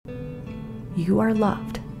You are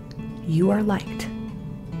loved. You are liked.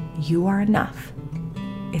 You are enough.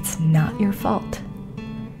 It's not your fault.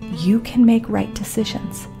 You can make right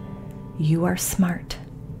decisions. You are smart.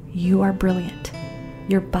 You are brilliant.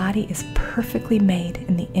 Your body is perfectly made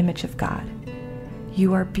in the image of God.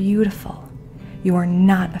 You are beautiful. You are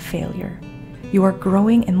not a failure. You are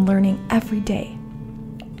growing and learning every day.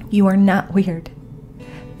 You are not weird.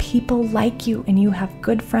 People like you, and you have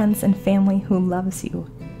good friends and family who loves you.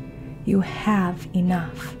 You have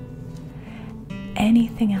enough.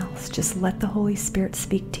 Anything else, just let the Holy Spirit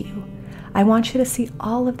speak to you. I want you to see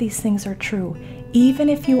all of these things are true. Even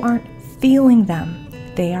if you aren't feeling them,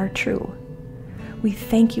 they are true. We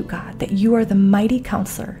thank you, God, that you are the mighty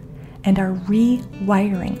counselor and are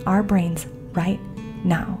rewiring our brains right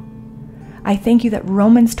now. I thank you that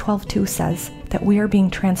Romans 12:2 says that we are being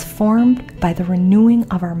transformed by the renewing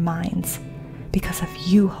of our minds because of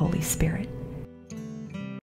you, Holy Spirit.